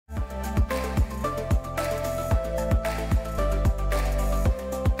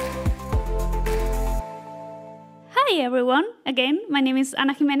Hi everyone, again, my name is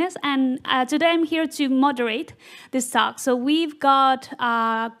Ana Jimenez, and today I'm here to moderate this talk. So we've got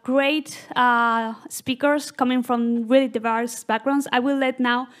great speakers coming from really diverse backgrounds. I will let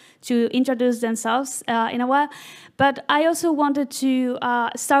now to introduce themselves in a while, but I also wanted to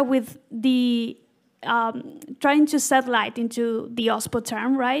start with the trying to set light into the OSPO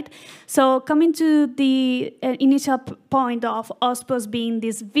term, right? So coming to the initial point of OSPOs being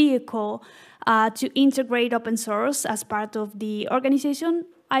this vehicle to integrate open source as part of the organization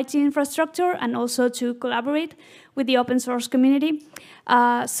IT infrastructure and also to collaborate with the open source community.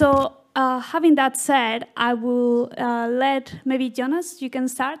 Having that said, I will let maybe Jonas, you can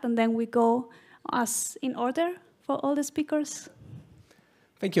start, and then we go as in order for all the speakers.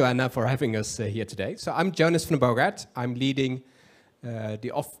 Thank you, Anna, for having us here today. So I'm Jonas from Bogaard. I'm leading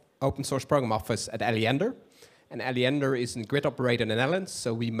the open source program office at Alliander. And Alliander is a grid operator in the Netherlands,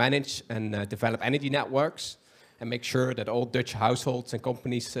 so we manage and develop energy networks and make sure that all Dutch households and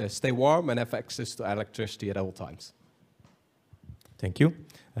companies stay warm and have access to electricity at all times. Thank you.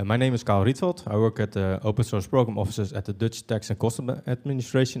 My name is Karel Rietveld. I work at the open source program offices at the Dutch Tax and Customs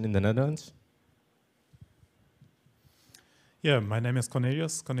Administration in the Netherlands. Yeah, my name is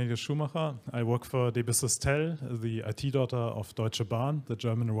Cornelius Schumacher. I work for DB Systel, the IT daughter of Deutsche Bahn, the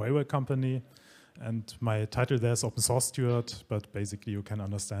German railway company. And my title there is open source steward, but basically you can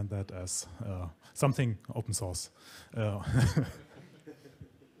understand that as something open source.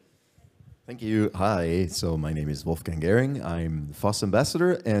 Thank you. Hi, so my name is Wolfgang Gehring. I'm the FOSS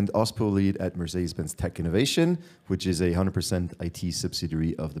ambassador and OSPO lead at Mercedes-Benz Tech Innovation, which is a 100% IT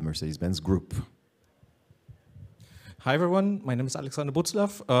subsidiary of the Mercedes-Benz Group. Hi everyone, my name is Alexander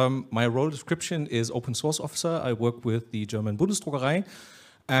Butzlaff. My role description is open source officer. I work with the German Bundesdruckerei.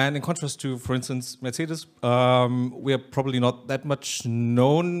 And in contrast to, for instance, Mercedes, we are probably not that much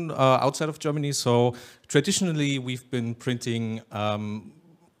known outside of Germany. So traditionally, we've been printing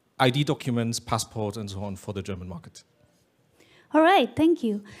ID documents, passports, and so on for the German market. All right, thank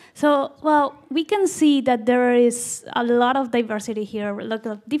you. So, well, we can see that there is a lot of diversity here, a lot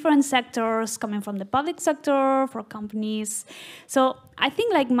of different sectors coming from the public sector, for companies. So I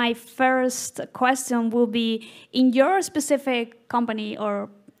think like my first question will be, in your specific company or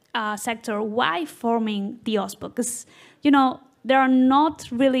sector, why forming the OSPO? Because, you know, there are not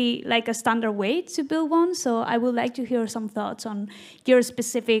really like a standard way to build one. So I would like to hear some thoughts on your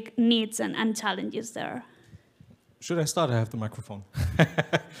specific needs and challenges there. Should I start? I have the microphone.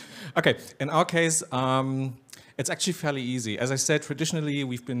 Okay, in our case, it's actually fairly easy. As I said, traditionally,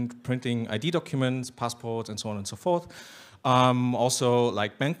 we've been printing ID documents, passports, and so on and so forth. Also,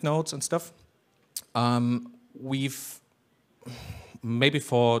 like banknotes and stuff. Maybe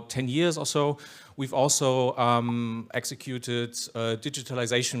for 10 years or so, we've also executed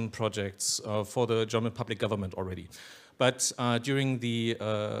digitalization projects for the German public government already. But during the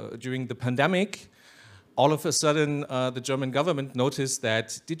pandemic, all of a sudden, the German government noticed that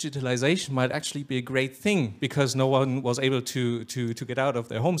digitalization might actually be a great thing because no one was able to get out of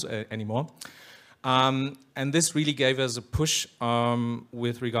their homes anymore. And this really gave us a push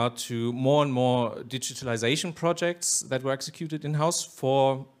with regard to more and more digitalization projects that were executed in-house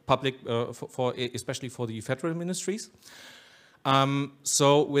for public, especially for the federal ministries.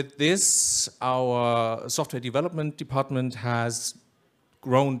 So with this, our software development department has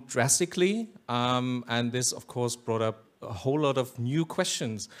grown drastically, and this, of course, brought up a whole lot of new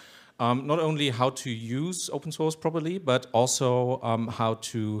questions. Not only how to use open source properly, but also how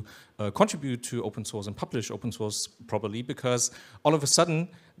to contribute to open source and publish open source properly, because all of a sudden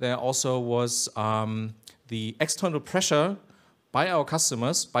there also was the external pressure by our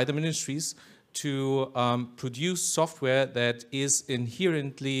customers, by the ministries, to produce software that is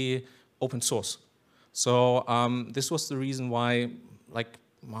inherently open source. So this was the reason why, like,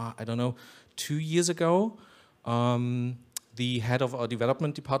 I don't know, 2 years ago, the head of our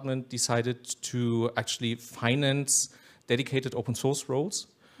development department decided to actually finance dedicated open source roles.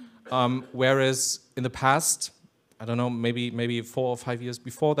 Whereas in the past, I don't know, maybe 4 or 5 years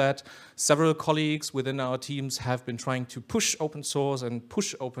before that, several colleagues within our teams have been trying to push open source and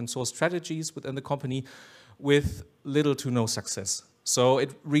push open source strategies within the company with little to no success. So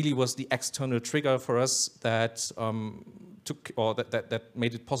it really was the external trigger for us that that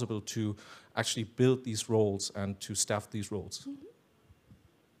made it possible to actually build these roles and to staff these roles.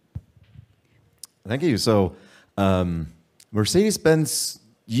 Thank you. So Mercedes-Benz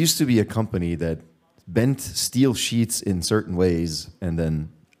used to be a company that bent steel sheets in certain ways, and then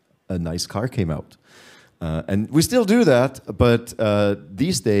a nice car came out. And we still do that, but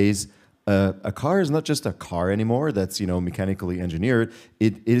these days a car is not just a car anymore that's mechanically engineered.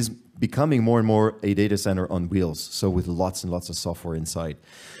 It is becoming more and more a data center on wheels, so with lots and lots of software inside.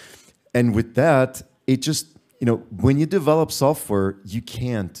 And with that, it just, when you develop software, you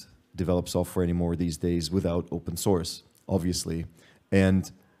can't develop software anymore these days without open source, obviously.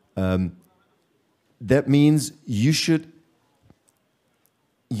 And that means you should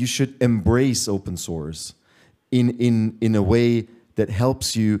embrace open source in a way that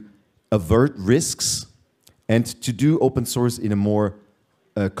helps you avert risks and to do open source in a more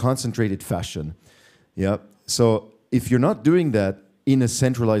concentrated fashion. Yeah. So if you're not doing that in a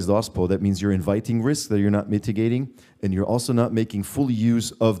centralized OSPO, that means you're inviting risks that you're not mitigating, and you're also not making full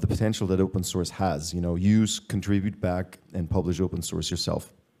use of the potential that open source has. Use, contribute back, and publish open source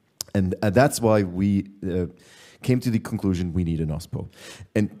yourself. And that's why we came to the conclusion we need an OSPO.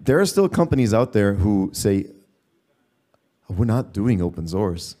 And there are still companies out there who say, we're not doing open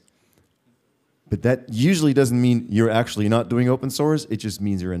source. But that usually doesn't mean you're actually not doing open source. It just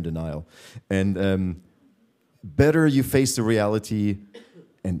means you're in denial. And better you face the reality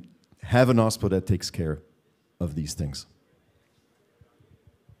and have an OSPO that takes care of these things.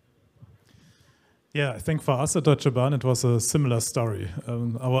 Yeah, I think for us at Deutsche Bahn, it was a similar story.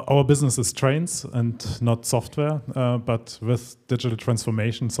 Our business is trains and not software, but with digital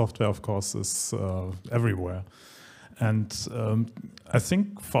transformation, software, of course, is everywhere. And I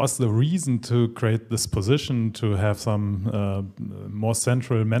think for us, the reason to create this position, to have some more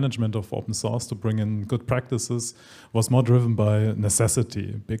central management of open source, to bring in good practices, was more driven by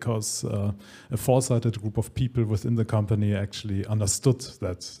necessity, because a foresighted group of people within the company actually understood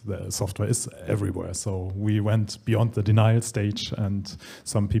that the software is everywhere. So we went beyond the denial stage, and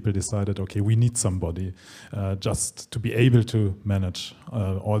some people decided, okay, we need somebody just to be able to manage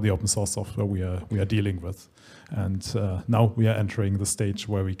all the open source software we are dealing with. And now we are entering the stage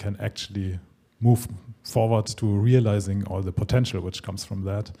where we can actually move forward to realizing all the potential which comes from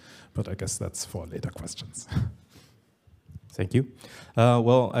that. But I guess that's for later questions. Thank you.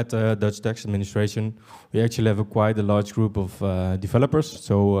 Well, at the Dutch Tax Administration, we actually have quite a large group of developers.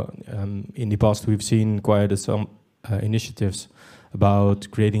 So in the past, we've seen quite some initiatives about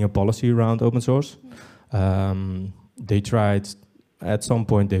creating a policy around open source. They tried. At some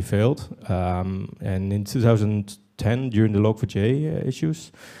point they failed, and in 2010, during the Log4j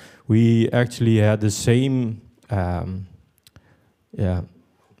issues, we actually had the same,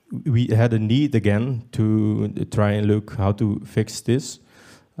 we had a need again to try and look how to fix this,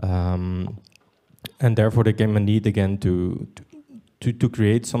 and therefore there came a need again to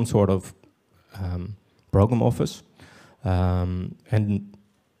create some sort of program office, and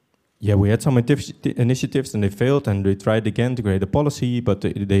yeah, we had some initiatives and they failed, and we tried again to create a policy, but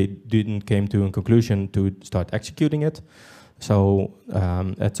they didn't came to a conclusion to start executing it. So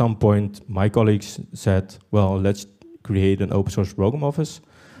at some point, my colleagues said, well, let's create an open source program office,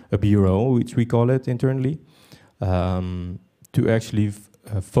 a bureau, which we call it internally, to actually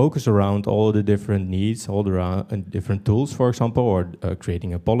focus around all the different needs, all the different tools, for example, or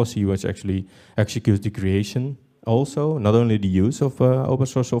creating a policy which actually executes the creation. Also, not only the use of open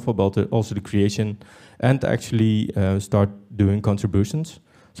source software, but also the creation, and actually start doing contributions.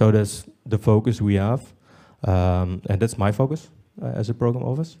 So that's the focus we have, and that's my focus as a program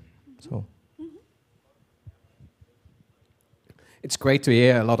office. So, it's great to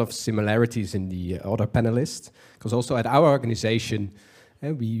hear a lot of similarities in the other panelists, because also at our organization,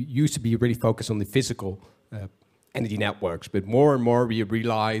 we used to be really focused on the physical energy networks, but more and more we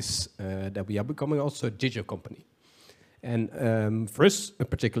realize that we are becoming also a digital company. And for us, a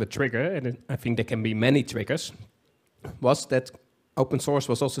particular trigger, and I think there can be many triggers, was that open source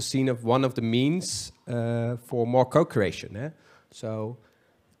was also seen as one of the means for more co-creation. So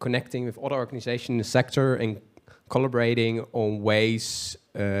connecting with other organizations in the sector and collaborating on ways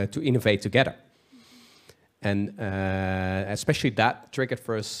to innovate together. And especially that triggered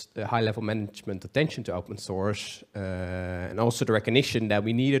for us the high-level management attention to open source, and also the recognition that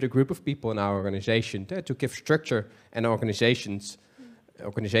we needed a group of people in our organization to give structure and organization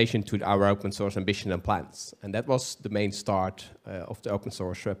to our open source ambition and plans. And that was the main start of the open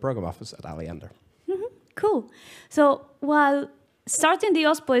source program office at Alliander. Mm-hmm. Cool. So while starting the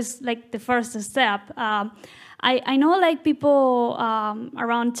OSPO is like the first step, I know like people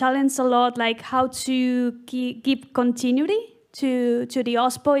around challenge a lot like how to keep continuity to the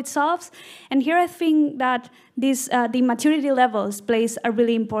OSPO itself. And here I think that this the maturity levels plays a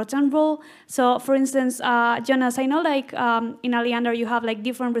really important role. So for instance, Jonas, I know like in Alliander you have like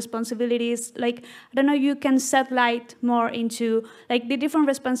different responsibilities. Like, I don't know, you can set light more into like the different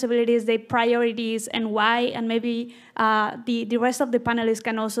responsibilities, the priorities and why, and maybe the rest of the panelists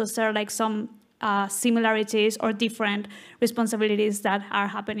can also share like some similarities or different responsibilities that are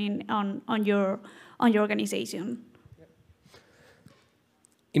happening on your organization.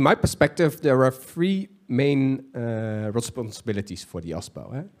 In my perspective, there are three main responsibilities for the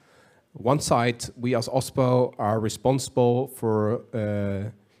OSPO. One side, we as OSPO are responsible for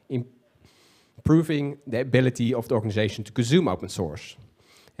improving the ability of the organization to consume open source,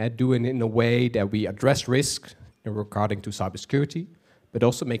 doing it in a way that we address risk regarding to cybersecurity, but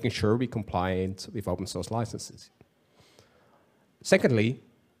also making sure we're compliant with open source licenses. Secondly,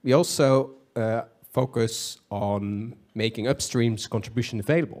 we also focus on making upstream's contribution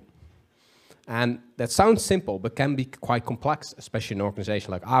available. And that sounds simple, but can be quite complex, especially in an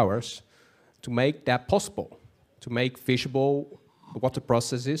organization like ours, to make that possible, to make visible what the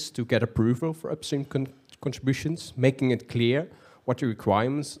process is to get approval for upstream contributions, making it clear what the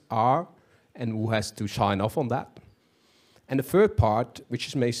requirements are and who has to sign off on that. And the third part,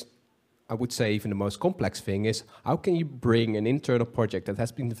 which is, I would say, even the most complex thing, is how can you bring an internal project that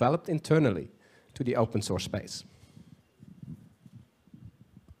has been developed internally to the open source space?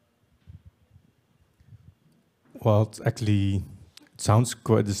 Well, it sounds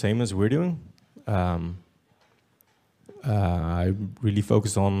quite the same as we're doing. I really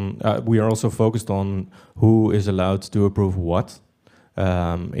focus on, we are also focused on who is allowed to approve what.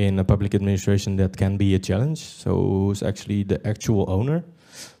 In a public administration, that can be a challenge. So who's actually the actual owner?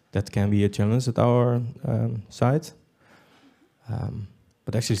 That can be a challenge at our side.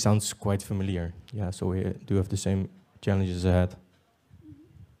 But actually sounds quite familiar. Yeah, so we do have the same challenges ahead.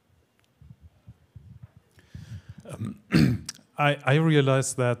 I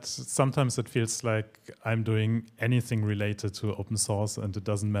realize that sometimes it feels like I'm doing anything related to open source and it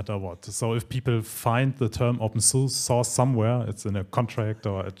doesn't matter what. So if people find the term open source somewhere, it's in a contract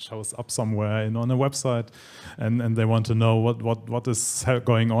or it shows up somewhere on a website, and they want to know what is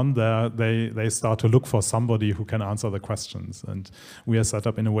going on there, they start to look for somebody who can answer the questions. And we are set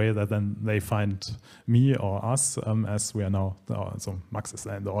up in a way that then they find me or us, as we are now, so Max is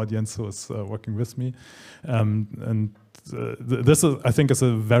in the audience who is working with me. This, I think, is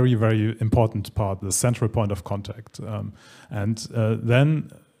a very, very important part, the central point of contact. Then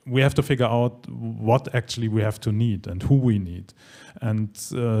we have to figure out what actually we have to need and who we need. And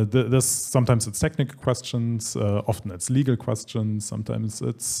this, sometimes it's technical questions, often it's legal questions, sometimes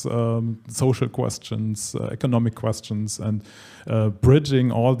it's social questions, economic questions, and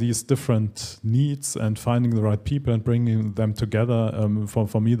bridging all these different needs and finding the right people and bringing them together.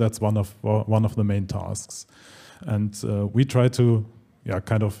 For me, that's one of the main tasks. And we try to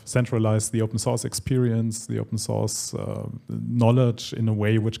kind of centralize the open source experience, the open source knowledge in a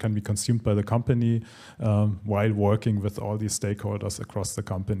way which can be consumed by the company while working with all these stakeholders across the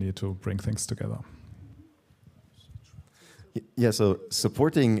company to bring things together. Yeah, so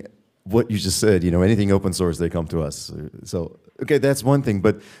supporting what you just said, anything open source, they come to us. So, okay, that's one thing.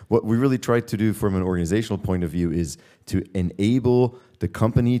 But what we really try to do from an organizational point of view is to enable the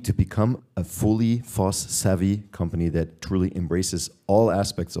company to become a fully FOSS-savvy company that truly embraces all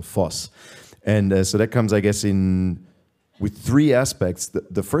aspects of FOSS. And so that comes, I guess, with three aspects.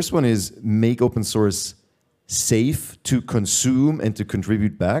 The first one is make open source safe to consume and to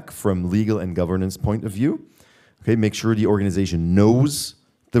contribute back from legal and governance point of view. Okay, make sure the organization knows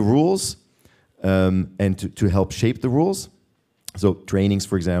the rules and to help shape the rules. So trainings,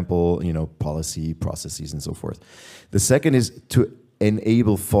 for example, policy, processes, and so forth. The second is to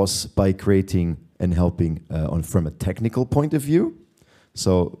enable FOSS by creating and helping from a technical point of view.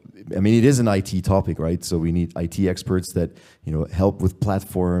 So, I mean, it is an IT topic, right? So we need IT experts that, help with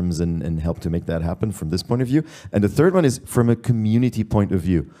platforms and help to make that happen from this point of view. And the third one is from a community point of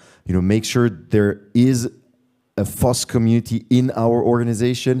view. Make sure there is a FOSS community in our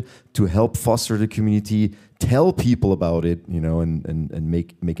organization to help foster the community, tell people about it, and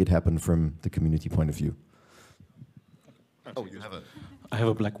make it happen from the community point of view. Oh, you have I have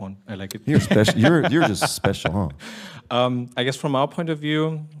a black one. I like it. You're special. You're just special, huh? I guess from our point of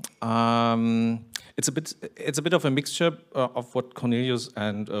view, it's a bit of a mixture of what Cornelius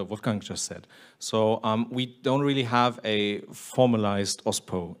and Wolfgang just said. So we don't really have a formalized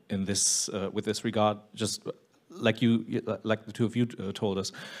OSPO in this with this regard. Just like the two of you told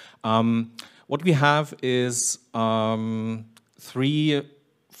us, what we have is 3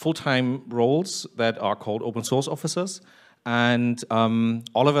 full-time roles that are called open source officers. and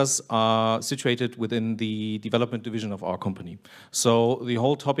all of us are situated within the development division of our company. So the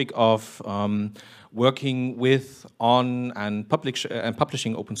whole topic of working with, on, and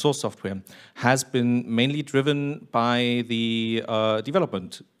publishing open source software has been mainly driven by the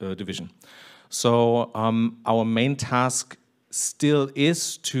development division. So our main task still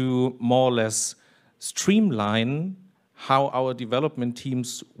is to more or less streamline how our development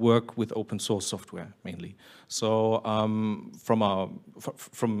teams work with open source software mainly. So from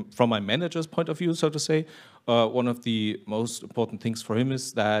my manager's point of view, so to say, one of the most important things for him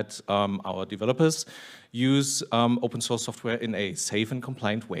is that our developers use open source software in a safe and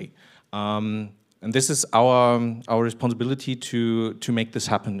compliant way. And this is our responsibility to make this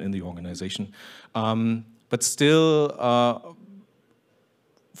happen in the organization. But still,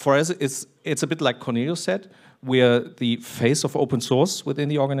 for us, it's a bit like Cornelius said. We are the face of open source within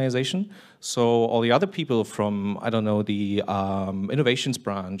the organization. So all the other people from, I don't know, the innovations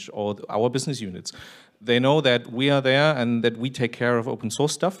branch or our business units, they know that we are there and that we take care of open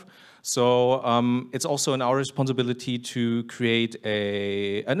source stuff. So it's also in our responsibility to create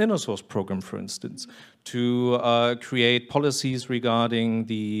an inner source program, for instance, to create policies regarding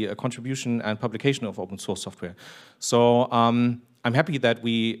the contribution and publication of open source software. So I'm happy that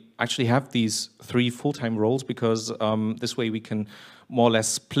we actually have these 3 full-time roles, because this way we can more or less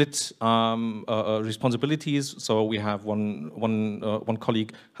split responsibilities. So we have one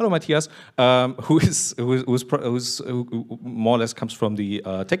colleague, hello Matthias, who more or less comes from the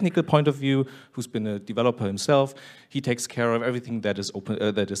technical point of view, who's been a developer himself. He takes care of everything that is open,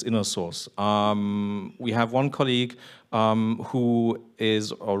 that is inner source. We have one colleague who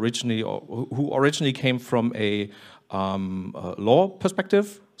originally came from a law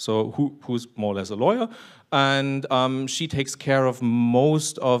perspective, so who's more or less a lawyer, and she takes care of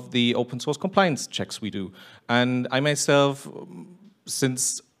most of the open source compliance checks we do. And I myself,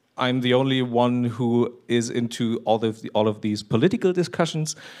 since I'm the only one who is into all of these political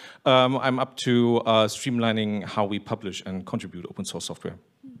discussions, I'm up to streamlining how we publish and contribute open source software.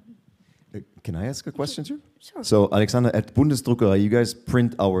 Can I ask a question too? Sure. So, Alexander, at Bundesdruckerei, you guys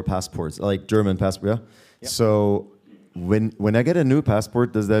print our passports, like German passport, yeah? Yep. So, when I get a new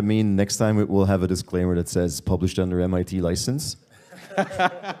passport, does that mean next time it will have a disclaimer that says published under MIT license?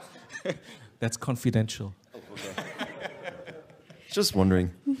 That's confidential. Oh, okay. Just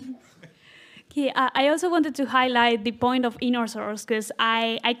wondering. Okay, I also wanted to highlight the point of inner source, because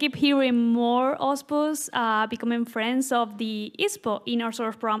I keep hearing more OSPOs becoming friends of the ISPO, inner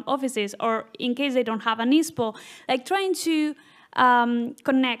source program offices, or in case they don't have an ISPO, like trying to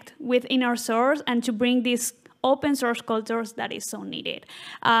connect with inner source and to bring these open source cultures that is so needed.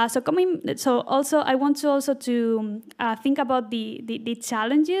 So also I want to also to think about the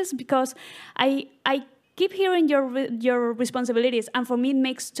challenges, because I keep hearing your responsibilities, and for me it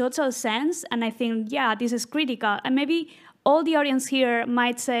makes total sense, and I think, yeah, this is critical, and maybe all the audience here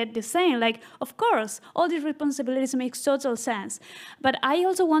might say the same, like, of course, all these responsibilities makes total sense, but I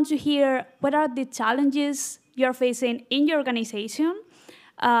also want to hear what are the challenges you're facing in your organization,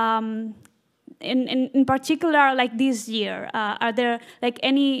 in particular, like this year. Are there like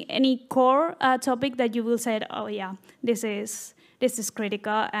any core topic that you will say, oh yeah, this is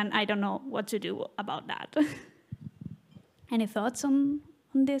critical, and I don't know what to do about that? Any thoughts on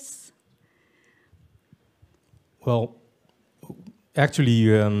this? Well, actually,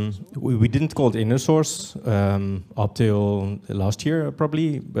 we didn't call it inner source up till last year,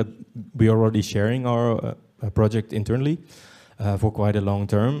 probably, but we are already sharing our project internally for quite a long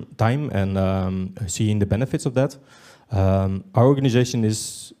time, and seeing the benefits of that. Our organization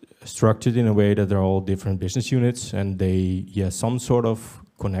is structured in a way that they're all different business units, and they, some sort of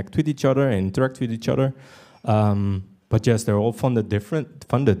connect with each other and interact with each other. But yes, they're all funded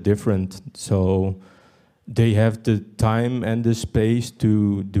different. So they have the time and the space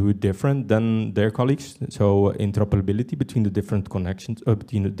to do it different than their colleagues. So interoperability between the different connections,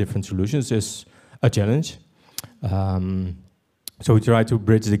 between the different solutions is a challenge. So we try to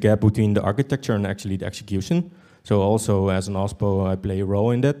bridge the gap between the architecture and actually the execution. So also as an OSPO, I play a role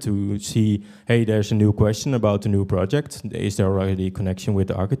in that to see, hey, there's a new question about a new project. Is there already a connection with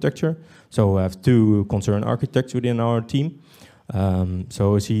the architecture? So I have 2 concerned architects within our team.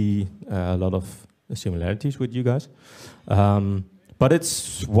 So I see a lot of similarities with you guys. But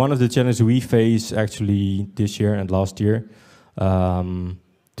it's one of the challenges we face actually this year and last year,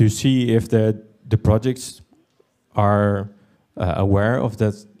 to see if the projects are aware of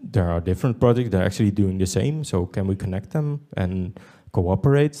that there are different projects that are actually doing the same, so can we connect them and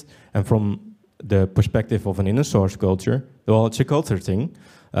cooperate? And from the perspective of an inner source culture, well, it's a culture thing,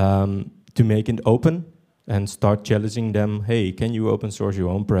 to make it open and start challenging them. Hey, can you open source your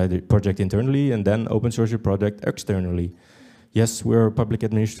own project internally and then open source your project externally? Yes, we're a public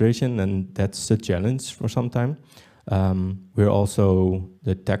administration, and that's a challenge for some time. We're also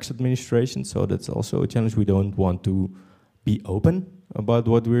the tax administration, so that's also a challenge. We don't want to be open about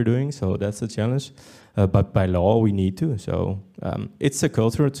what we're doing, so that's a challenge. But by law, we need to. So it's a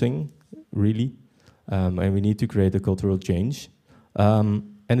cultural thing, really, and we need to create a cultural change.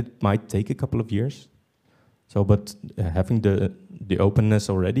 And it might take a couple of years. So, but having the openness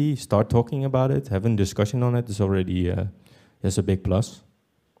already, start talking about it, having discussion on it is already is a big plus.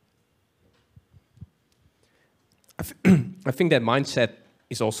 I think that mindset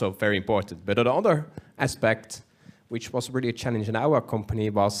is also very important. But another aspect, which was really a challenge in our company,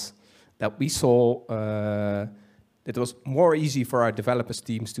 was that we saw that it was more easy for our developers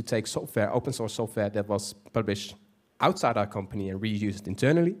teams to take software, open source software that was published outside our company and reuse it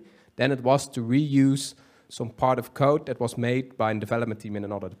internally, than it was to reuse some part of code that was made by a development team in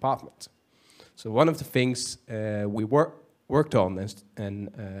another department. So one of the things we worked on and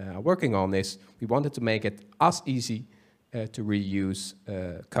are working on is we wanted to make it as easy to reuse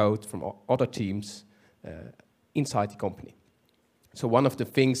code from other teams inside the company. So one of the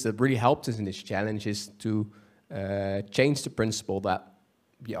things that really helped us in this challenge is to change the principle that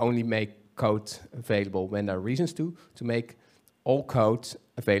we only make code available when there are reasons to make all code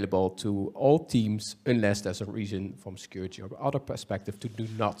available to all teams unless there's a reason from security or other perspective to do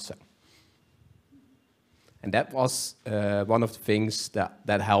not so. And that was one of the things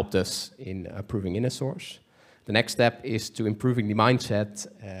that helped us in improving inner source. The next step is to improving the mindset,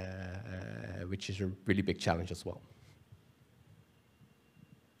 which is a really big challenge as well.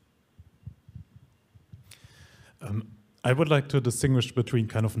 I would like to distinguish between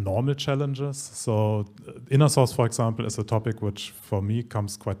kind of normal challenges. So inner source, for example, is a topic which for me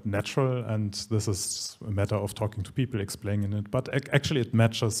comes quite natural, and this is a matter of talking to people, explaining it. But actually it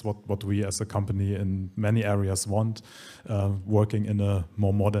matches what we as a company in many areas want, working in a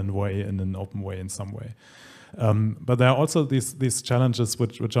more modern way, in an open way in some way. But there are also these challenges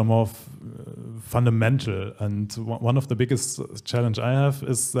which are more fundamental. And one of the biggest challenge I have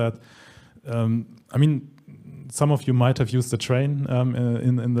is that, I mean, some of you might have used the train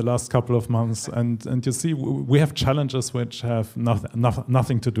in the last couple of months, and you see we have challenges which have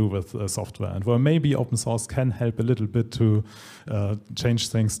nothing to do with software, and where maybe open source can help a little bit to change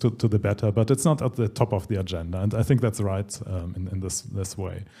things to the better, but it's not at the top of the agenda, and I think that's right in this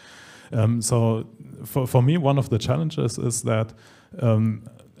way. So for me, one of the challenges is that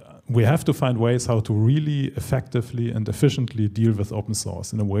we have to find ways how to really effectively and efficiently deal with open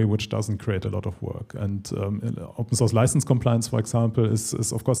source in a way which doesn't create a lot of work. And open source license compliance, for example,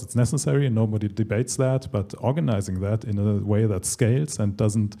 is of course it's necessary and nobody debates that, but organizing that in a way that scales and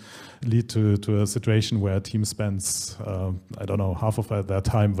doesn't lead to a situation where a team spends, I don't know, half of their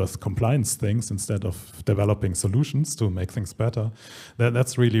time with compliance things instead of developing solutions to make things better,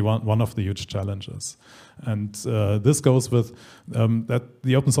 that's really one of the huge challenges. And this goes with that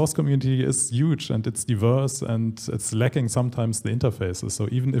the open source community is huge and it's diverse and it's lacking sometimes the interfaces. So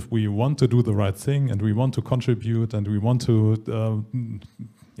even if we want to do the right thing and we want to contribute and we want to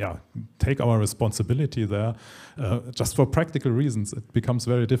take our responsibility there, just for practical reasons, it becomes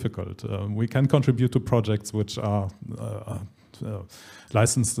very difficult. We can contribute to projects which are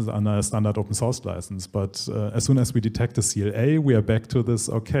licensed under a standard open source license, but as soon as we detect a CLA, we are back to this,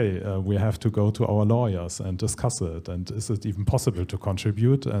 okay, we have to go to our lawyers and discuss it, and is it even possible to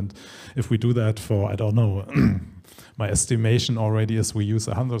contribute? And if we do that for, I don't know, my estimation already is we use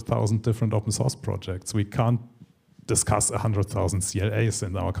 100,000 different open source projects. We can't discuss 100,000 CLAs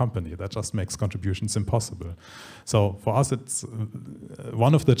in our company. That just makes contributions impossible. So for us, it's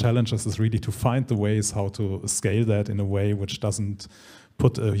one of the challenges is really to find the ways how to scale that in a way which doesn't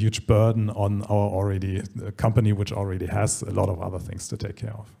put a huge burden on our company which already has a lot of other things to take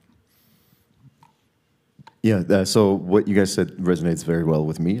care of. Yeah, so what you guys said resonates very well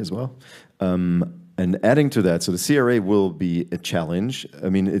with me as well. And adding to that, so the CRA will be a challenge. I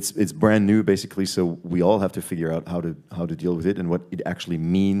mean, it's brand new basically, so we all have to figure out how to deal with it and what it actually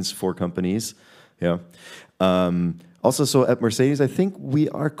means for companies. Yeah. Also, so at Mercedes, I think we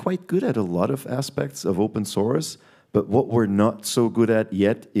are quite good at a lot of aspects of open source, but what we're not so good at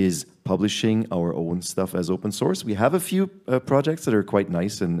yet is publishing our own stuff as open source. We have a few projects that are quite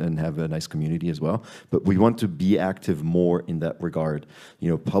nice and have a nice community as well, but we want to be active more in that regard. You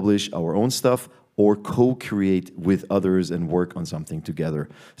know, publish our own stuff or co-create with others and work on something together.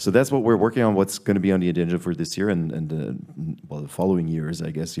 So that's what we're working on, what's going to be on the agenda for this year and well, the following years,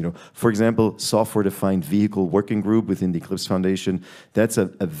 I guess. You know, for example, software-defined vehicle working group within the Eclipse Foundation. That's a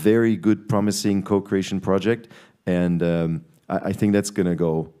very good, promising co-creation project, and I think that's going to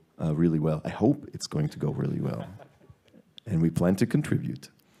go really well. I hope it's going to go really well, and we plan to contribute.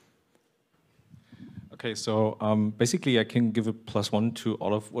 Okay, so basically I can give a +1 to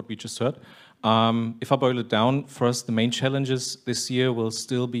all of what we just heard. If I boil it down, first, the main challenges this year will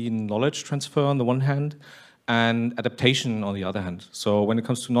still be knowledge transfer on the one hand and adaptation on the other hand. So when it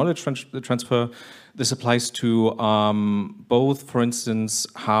comes to knowledge transfer, this applies to both, for instance,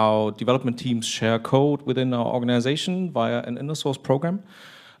 how development teams share code within our organization via an inner source program,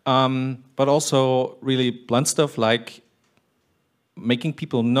 but also really blunt stuff like making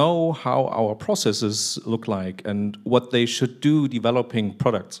people know how our processes look like and what they should do developing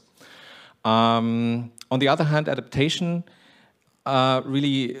products. On the other hand, adaptation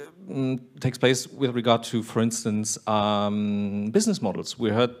really takes place with regard to, for instance, business models. We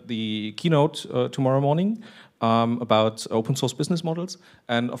heard the keynote tomorrow morning about open source business models.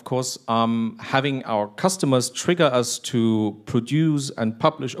 And of course, having our customers trigger us to produce and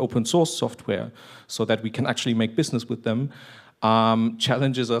publish open source software so that we can actually make business with them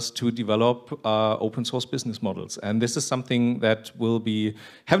challenges us to develop open source business models. And this is something that will be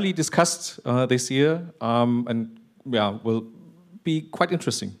heavily discussed this year and yeah, will be quite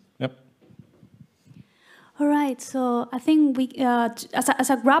interesting. Yep. All right, so I think we, as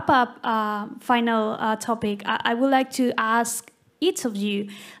a wrap-up final topic, I would like to ask each of you,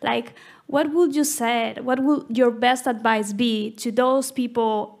 like, what would you say, what would your best advice be to those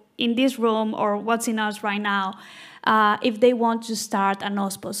people in this room or watching us right now, if they want to start an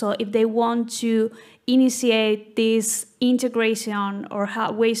OSPO? So if they want to initiate this integration or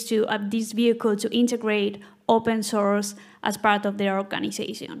ways to this vehicle to integrate open source as part of their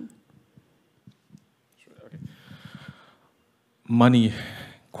organization. Okay. Money,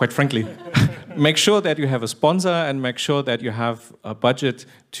 quite frankly. Make sure that you have a sponsor and make sure that you have a budget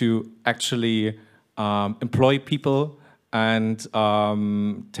to actually employ people and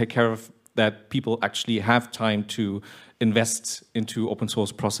take care of that people actually have time to invest into open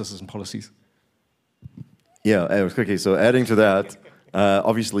source processes and policies. Yeah, okay, so adding to that,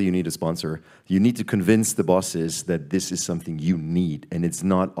 obviously you need a sponsor. You need to convince the bosses that this is something you need and it's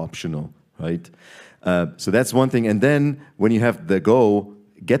not optional, right? So that's one thing. And then when you have the go,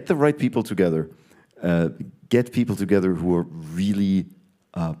 get the right people together. Get people together who are really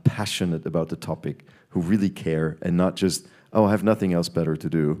passionate about the topic, who really care and not just, oh, I have nothing else better to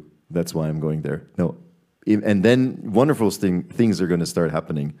do. That's why I'm going there. No, and then wonderful things are going to start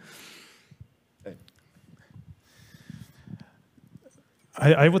happening.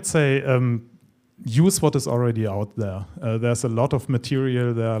 I would say use what is already out there. There's a lot of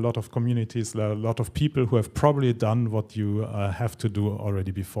material, there are a lot of communities, there are a lot of people who have probably done what you have to do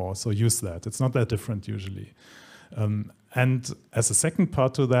already before. So use that. It's not that different usually. And as a second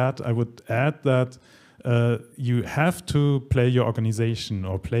part to that, I would add that you have to play your organization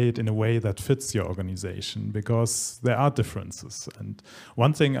or play it in a way that fits your organization because there are differences. And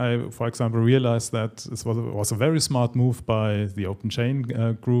one thing I, for example, realized that this was a very smart move by the Open Chain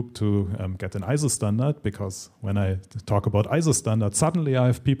group to get an ISO standard, because when I talk about ISO standard, suddenly I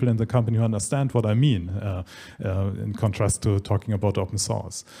have people in the company who understand what I mean in contrast to talking about open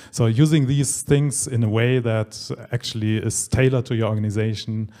source. So using these things in a way that actually is tailored to your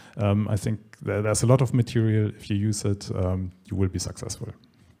organization, I think there's a lot of material. If you use it, you will be successful.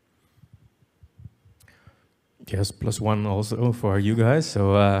 Yes, +1 also for you guys.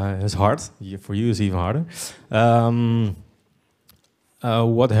 So it's hard. For you, it's even harder.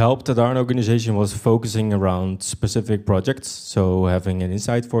 What helped at our organization was focusing around specific projects. So having an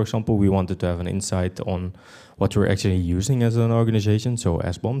insight, for example, we wanted to have an insight on what we're actually using as an organization. So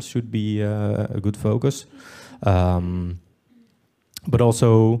SBOMs should be a good focus. But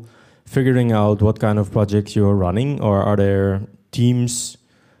also figuring out what kind of projects you're running, or are there teams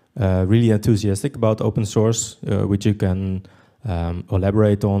really enthusiastic about open source, which you can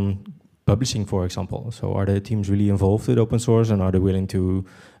elaborate on publishing, for example. So are the teams really involved with open source, and are they willing to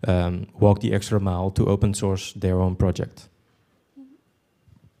walk the extra mile to open source their own project?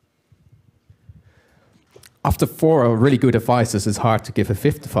 After 4 really good advices, it's hard to give a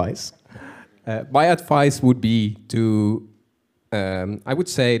 5th advice. My advice would be to I would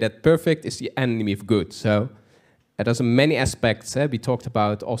say that perfect is the enemy of good. So there's many aspects. We talked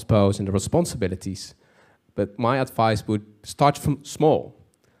about OSPOs and the responsibilities. But my advice would start from small.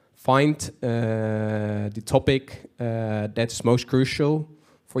 Find the topic that's most crucial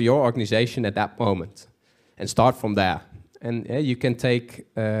for your organization at that moment, and start from there. And you can take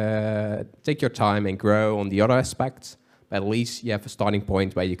your time and grow on the other aspects, but at least you have a starting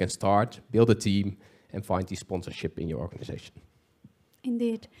point where you can start, build a team, and find the sponsorship in your organization.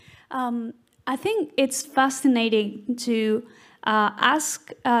 Indeed. I think it's fascinating to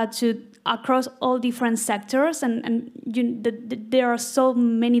ask across all different sectors, and there are so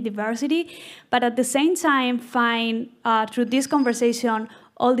many diversity, but at the same time find through this conversation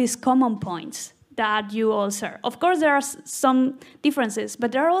all these common points that you all share. Of course, there are some differences,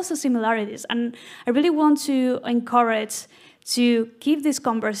 but there are also similarities, and I really want to encourage to keep these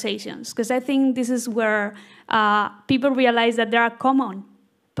conversations, because I think this is where people realize that there are common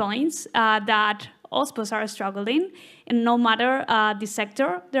points that OSPOs are struggling, and no matter the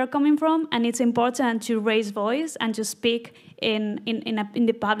sector they're coming from, and it's important to raise voice and to speak in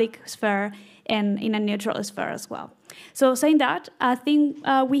the public sphere and in a neutral sphere as well. So saying that, I think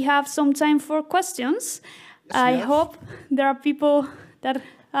we have some time for questions. Yes, I hope there are people that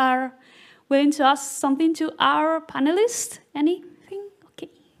are willing to ask something to our panelists. Anything? Okay.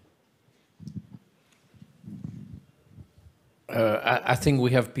 I think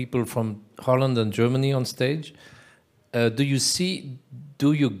we have people from Holland and Germany on stage.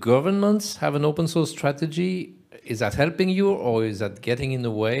 Do your governments have an open source strategy? Is that helping you, or is that getting in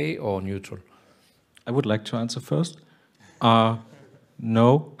the way, or neutral? I would like to answer first.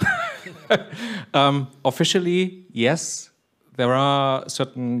 No. Officially, yes. There are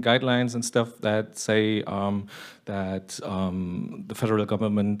certain guidelines and stuff that say that the federal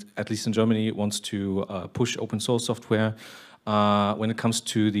government, at least in Germany, wants to push open source software. When it comes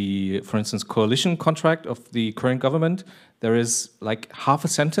to the, for instance, coalition contract of the current government, there is like half a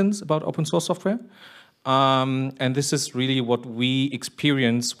sentence about open source software. And this is really what we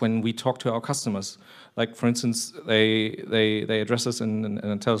experience when we talk to our customers. Like, for instance, they address us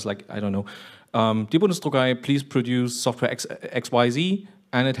and tell us, like, I don't know, die Bundesdruckerei, please produce software XYZ,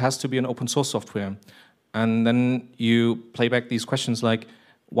 and it has to be an open source software. And then you play back these questions like,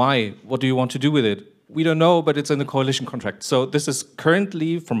 why? What do you want to do with it? We don't know, but it's in the coalition contract. So this is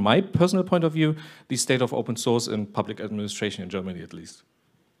currently, from my personal point of view, the state of open source in public administration in Germany, at least.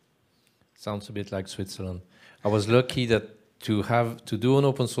 Sounds a bit like Switzerland. I was lucky that to do an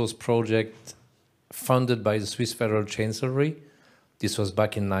open source project funded by the Swiss Federal Chancellery. This was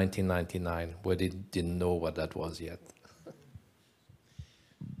back in 1999, where they didn't know what that was yet.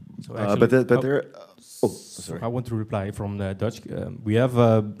 So actually, I want to reply from the Dutch. We have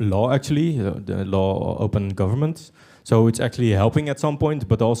a law, actually, the law Open Government. So it's actually helping at some point,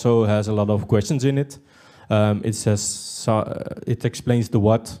 but also has a lot of questions in it. It says it explains the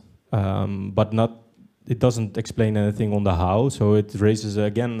what, but not. It doesn't explain anything on the how. So it raises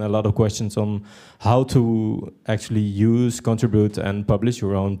again a lot of questions on how to actually use, contribute, and publish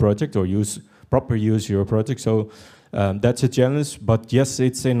your own project, or proper use your project. So that's a challenge. But yes,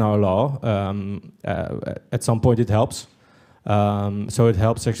 it's in our law. At some point, it helps. So it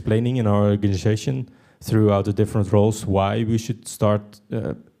helps explaining in our organization throughout the different roles why we should start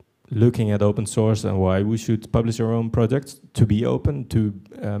looking at open source and why we should publish our own projects to be open, to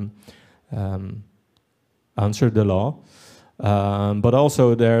answer the law. But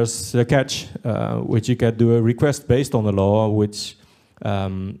also there's a catch, which you can do a request based on the law, which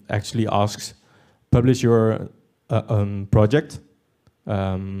actually asks, publish your project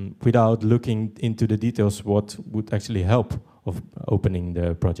without looking into the details what would actually help of opening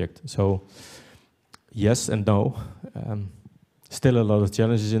the project. So yes and no. Still a lot of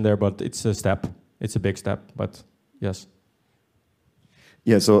challenges in there, but it's a step. It's a big step, but yes.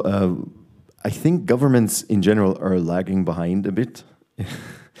 Yeah, so I think governments in general are lagging behind a bit.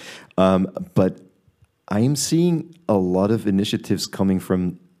 But I'm seeing a lot of initiatives coming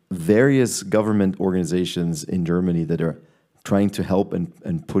from various government organizations in Germany that are trying to help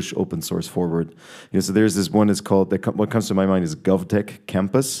and push open source forward. So there's this one is called, what comes to my mind is GovTech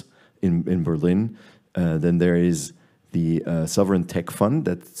Campus in Berlin. Then there is the Sovereign Tech Fund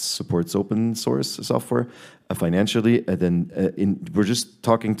that supports open source software financially. And then we're just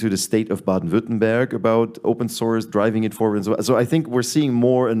talking to the state of Baden-Württemberg about open source, driving it forward. So I think we're seeing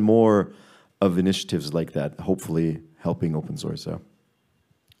more and more of initiatives like that, hopefully helping open source. So.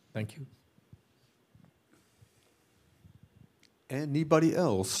 Thank you. Anybody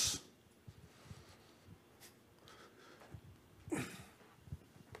else?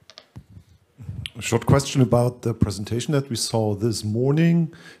 A short question about the presentation that we saw this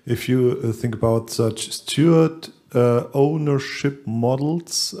morning. If you think about such steward ownership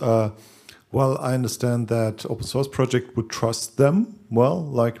models, well, I understand that open source project would trust them, well,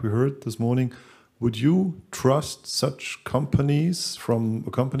 like we heard this morning, Would you trust such companies from a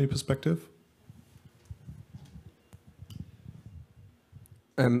company perspective?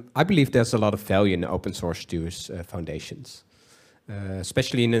 I believe there's a lot of value in open source tools foundations.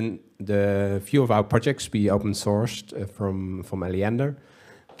 Especially in the few of our projects we open sourced from Alliander.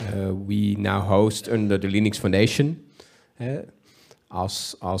 We now host under the Linux Foundation to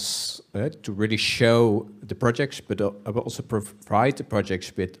really show the projects, but also provide the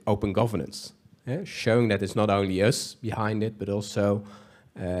projects with open governance. Showing that it's not only us behind it, but also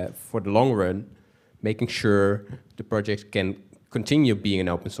for the long run, making sure the project can continue being an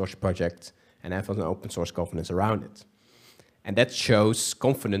open source project and have an open source governance around it. And that shows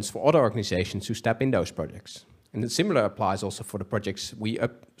confidence for other organizations who step in those projects. And it similar applies also for the projects we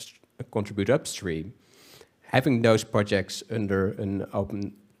contribute upstream. Having those projects under an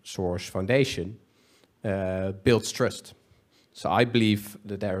open source foundation builds trust. So I believe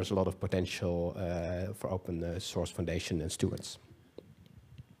that there is a lot of potential for open source foundation and stewards.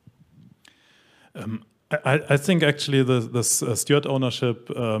 I think actually this steward ownership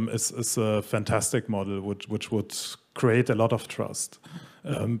is a fantastic model which would create a lot of trust.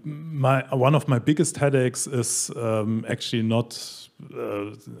 One of my biggest headaches is actually not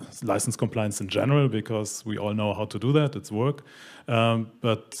license compliance in general, because we all know how to do that, it's work,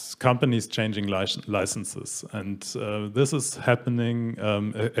 but companies changing licenses. And this is happening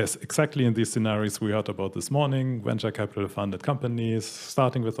exactly in these scenarios we heard about this morning, venture capital funded companies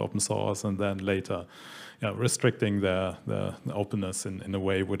starting with open source and then later restricting their openness in a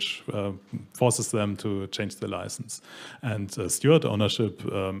way which forces them to change the license. And a steward ownership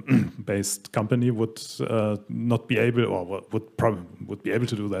based company would not be able, or would be able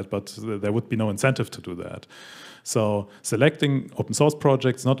to do that, but there would be no incentive to do that. So selecting open source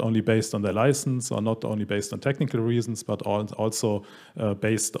projects not only based on their license or not only based on technical reasons, but also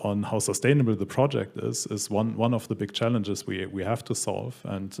based on how sustainable the project is one of the big challenges we have to solve.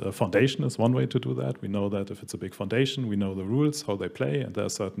 And foundation is one way to do that. We know that if it's a big foundation, we know the rules, how they play, and there are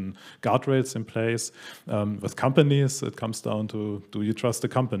certain guardrails in place. With companies, it comes down to, do you trust the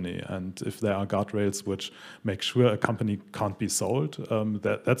company? And if there are guardrails which make sure a company can't be sold,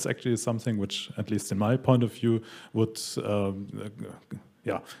 that's actually something which, at least in my point of view, would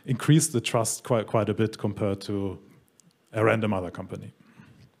increase the trust quite a bit compared to a random other company.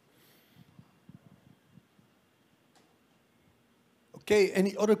 Okay,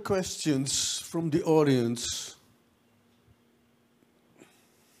 any other questions from the audience?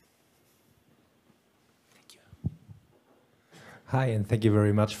 Thank you. Hi, and thank you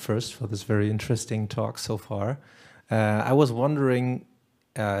very much first for this very interesting talk so far. I was wondering,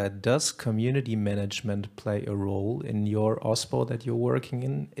 does community management play a role in your OSPO that you're working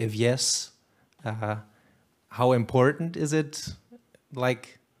in? If yes, how important is it,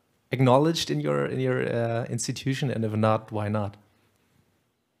 like, acknowledged in your institution? And if not, why not?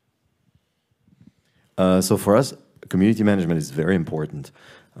 So for us, community management is very important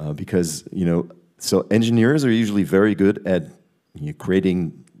because, so engineers are usually very good at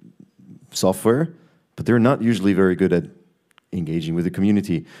creating software, but they're not usually very good at engaging with the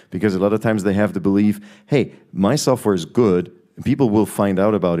community, because a lot of times they have the belief, hey, my software is good, and people will find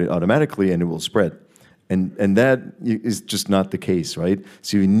out about it automatically and it will spread. And that is just not the case, right?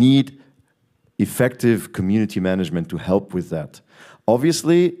 So you need effective community management to help with that.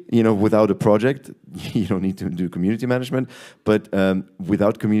 Obviously, without a project, you don't need to do community management, but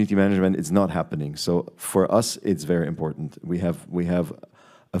without community management, it's not happening. So for us, it's very important. We have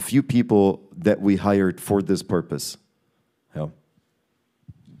a few people that we hired for this purpose. Yeah.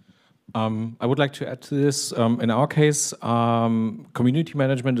 I would like to add to this. In our case, community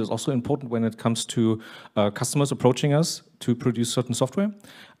management is also important when it comes to customers approaching us to produce certain software.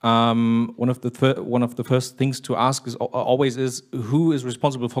 One of the first things to ask is always who is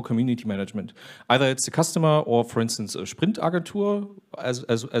responsible for community management. Either it's the customer or, for instance, a Sprint Agentur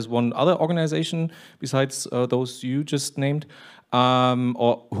as one other organization besides those you just named,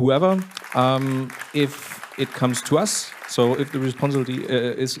 or whoever. If it comes to us, so if the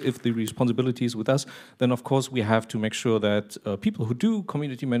responsibility is with us, then of course we have to make sure that people who do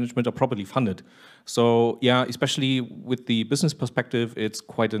community management are properly funded. So yeah, especially with the business perspective, it's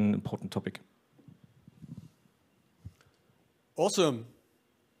quite an important topic. Awesome.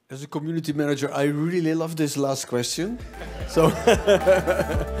 As a community manager, I really love this last question. So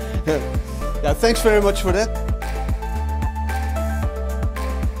yeah, thanks very much for that.